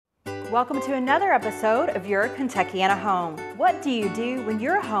Welcome to another episode of Your Kentuckiana Home. What do you do when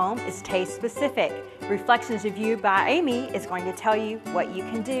your home is taste specific? Reflections of You by Amy is going to tell you what you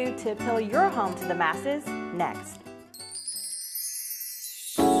can do to appeal your home to the masses next.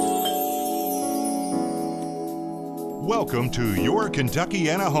 Welcome to Your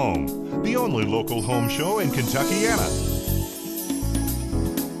Kentuckiana Home, the only local home show in Kentuckiana.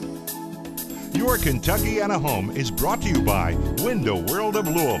 Your Kentuckiana Home is brought to you by Window World of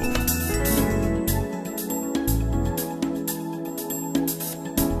Louisville.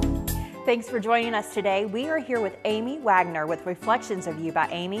 Thanks for joining us today. We are here with Amy Wagner with Reflections of You by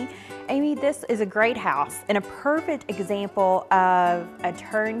Amy. Amy, this is a great house and a perfect example of a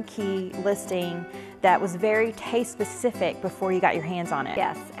turnkey listing that was very taste specific before you got your hands on it.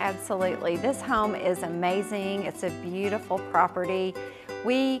 Yes, absolutely. This home is amazing. It's a beautiful property.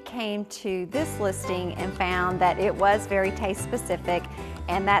 We came to this listing and found that it was very taste specific,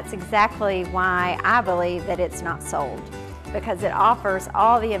 and that's exactly why I believe that it's not sold, because it offers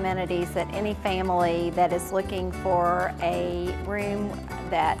all the amenities that any family that is looking for a room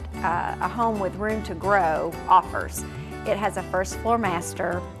that a home with room to grow offers. It has a first floor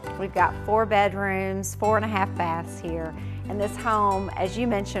master. We've got 4 bedrooms, 4.5 baths here. And this home, as you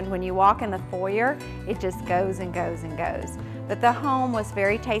mentioned, when you walk in the foyer, it just goes and goes and goes. But the home was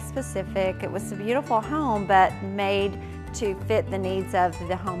very taste specific. It was a beautiful home, but made to fit the needs of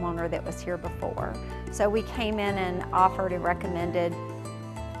the homeowner that was here before. So we came in and offered and recommended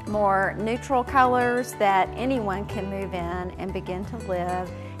more neutral colors that anyone can move in and begin to live,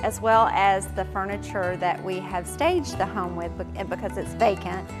 as well as the furniture that we have staged the home with, because it's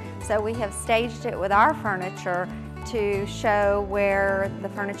vacant. So we have staged it with our furniture to show where the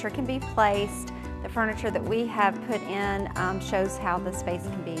furniture can be placed. The furniture that we have put in shows how the space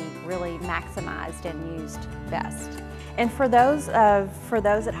can be really maximized and used best. And for those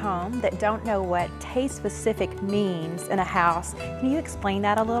at home that don't know what taste specific means in a house, can you explain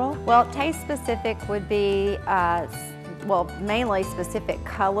that a little? Well, taste specific would be mainly specific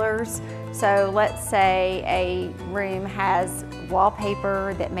colors. So let's say a room has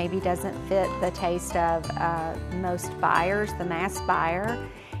wallpaper that maybe doesn't fit the taste of most buyers, the mass buyer,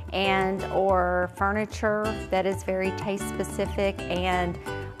 and or furniture that is very taste specific, and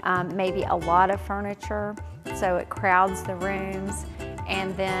maybe a lot of furniture, so it crowds the rooms,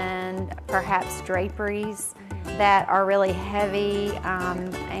 and then perhaps draperies that are really heavy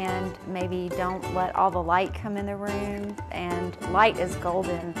and maybe don't let all the light come in the room, and light is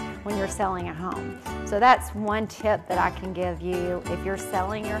golden when you're selling a home. So that's one tip that I can give you if you're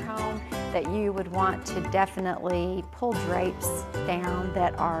selling your home, that you would want to definitely pull drapes down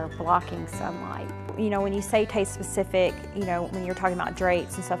that are blocking sunlight. You know, when you say taste specific, you know, when you're talking about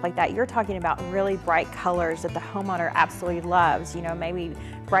drapes and stuff like that, you're talking about really bright colors that the homeowner absolutely loves. You know, maybe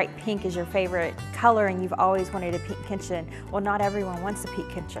bright pink is your favorite color and you've always wanted a pink kitchen. Well, not everyone wants a pink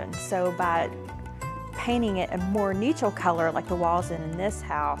kitchen. So by painting it a more neutral color like the walls in this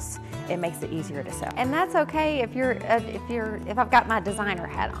house, it makes it easier to sell. And that's okay if I've got my designer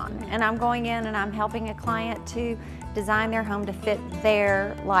hat on and I'm going in and I'm helping a client to design their home to fit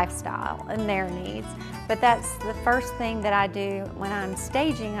their lifestyle and their needs. But that's the first thing that I do when I'm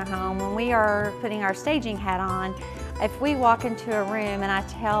staging a home. When we are putting our staging hat on, if we walk into a room and I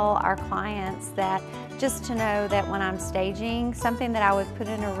tell our clients that just to know that when I'm staging, something that I would put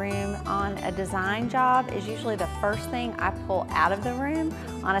in a room on a design job is usually the first thing I pull out of the room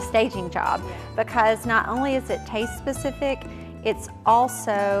on a staging job, because not only is it taste specific, it's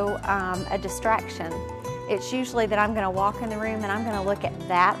also a distraction. It's usually that I'm going to walk in the room and I'm going to look at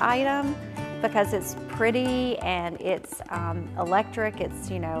that item because it's pretty and it's electric, it's,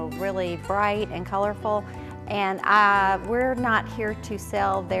 you know, really bright and colorful. And we're not here to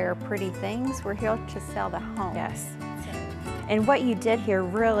sell their pretty things, we're here to sell the home. Yes. And what you did here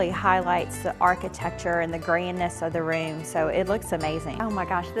really highlights the architecture and the grandness of the room, so it looks amazing. Oh my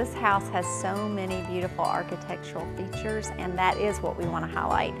gosh, this house has so many beautiful architectural features, and that is what we want to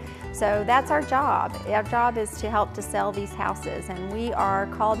highlight. So that's our job. Our job is to help to sell these houses, and we are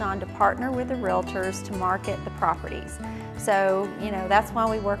called on to partner with the realtors to market the properties. So, you know, that's why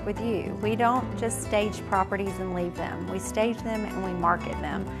we work with you. We don't just stage properties and leave them. We stage them and we market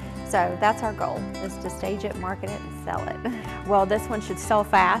them. So that's our goal, is to stage it, market it, and sell it. Well, this one should sell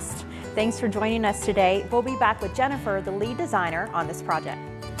fast. Thanks for joining us today. We'll be back with Jennifer, the lead designer on this project.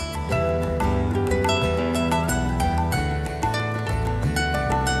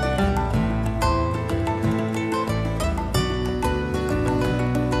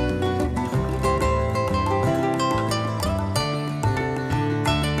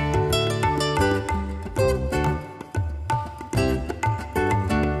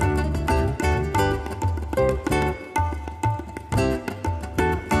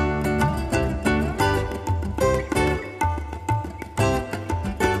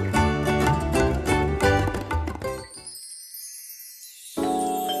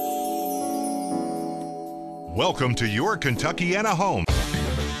 Welcome to your Kentuckiana home.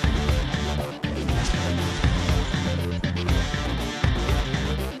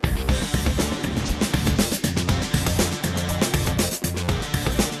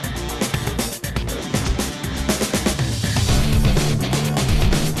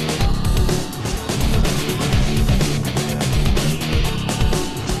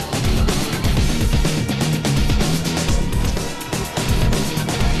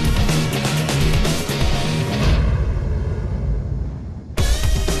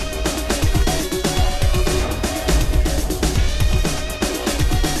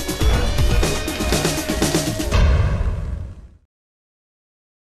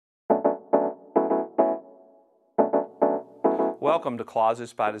 Welcome to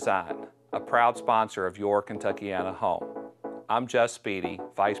Closets by Design, a proud sponsor of your Kentuckiana home. I'm Jess Speedy,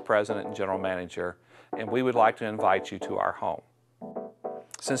 Vice President and General Manager, and we would like to invite you to our home.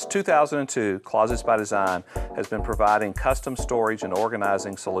 Since 2002, Closets by Design has been providing custom storage and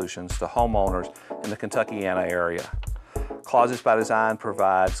organizing solutions to homeowners in the Kentuckiana area. Closets by Design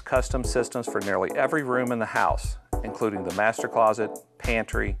provides custom systems for nearly every room in the house, including the master closet,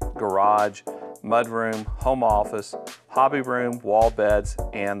 pantry, garage, mudroom, home office, hobby room, wall beds,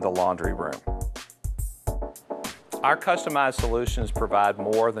 and the laundry room. Our customized solutions provide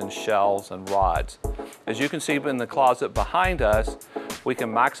more than shelves and rods. As you can see in the closet behind us, we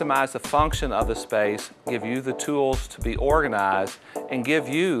can maximize the function of the space, give you the tools to be organized, and give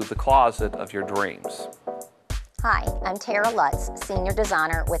you the closet of your dreams. Hi, I'm Tara Lutz, Senior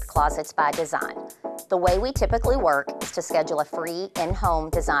Designer with Closets by Design. The way we typically work is to schedule a free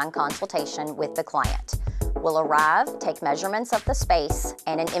in-home design consultation with the client. We'll arrive, take measurements of the space,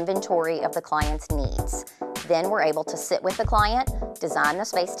 and an inventory of the client's needs. Then we're able to sit with the client, design the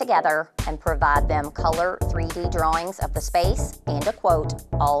space together, and provide them color 3D drawings of the space and a quote,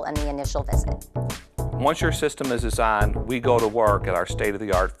 all in the initial visit. Once your system is designed, we go to work at our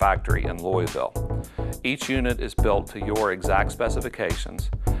state-of-the-art factory in Louisville. Each unit is built to your exact specifications,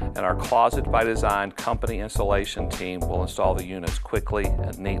 and our Closet by Design company installation team will install the units quickly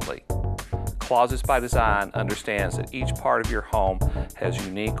and neatly. Closets by Design understands that each part of your home has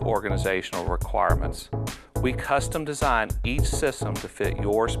unique organizational requirements. We custom design each system to fit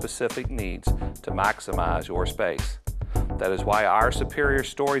your specific needs to maximize your space. That is why our superior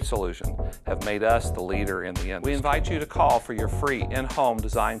storage solutions have made us the leader in the industry. We invite you to call for your free in-home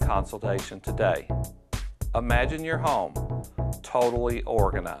design consultation today. Imagine your home totally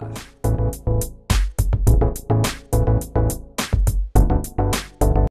organized.